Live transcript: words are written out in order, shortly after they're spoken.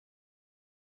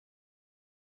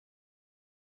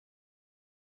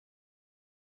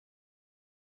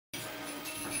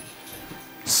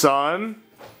Son?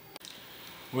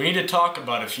 We need to talk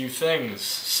about a few things,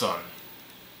 son.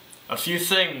 A few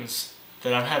things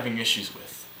that I'm having issues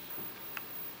with.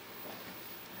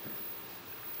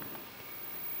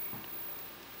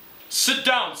 Sit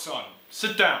down, son.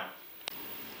 Sit down.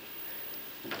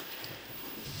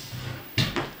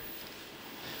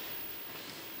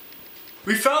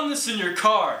 We found this in your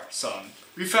car, son.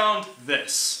 We found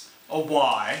this. A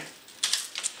Y.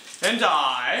 And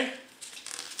I.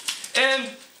 And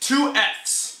two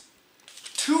F's.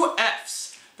 Two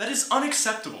F's. That is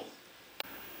unacceptable.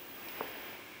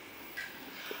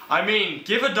 I mean,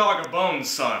 give a dog a bone,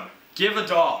 son. Give a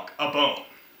dog a bone.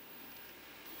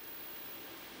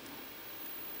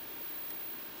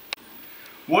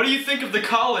 What do you think of the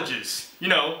colleges? You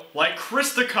know, like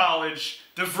Christa College,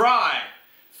 DeVry,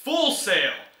 Full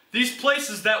Sail. These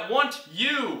places that want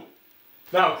you.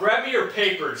 Now, grab me your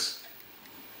papers.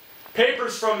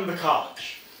 Papers from the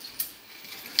college.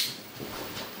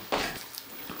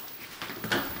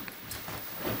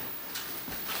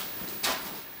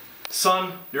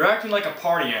 Son, you're acting like a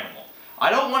party animal.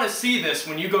 I don't want to see this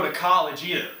when you go to college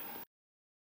either.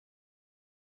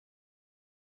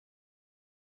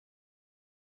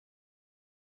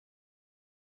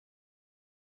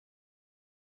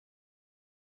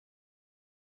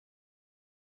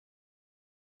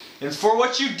 And for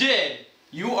what you did,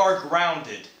 you are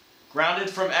grounded. Grounded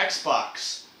from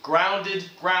Xbox. Grounded,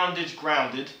 grounded,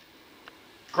 grounded.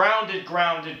 Grounded,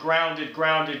 grounded, grounded,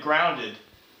 grounded, grounded.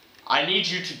 I need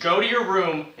you to go to your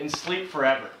room and sleep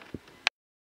forever.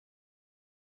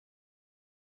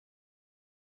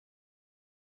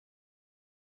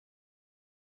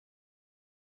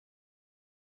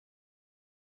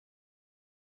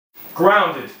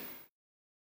 Grounded.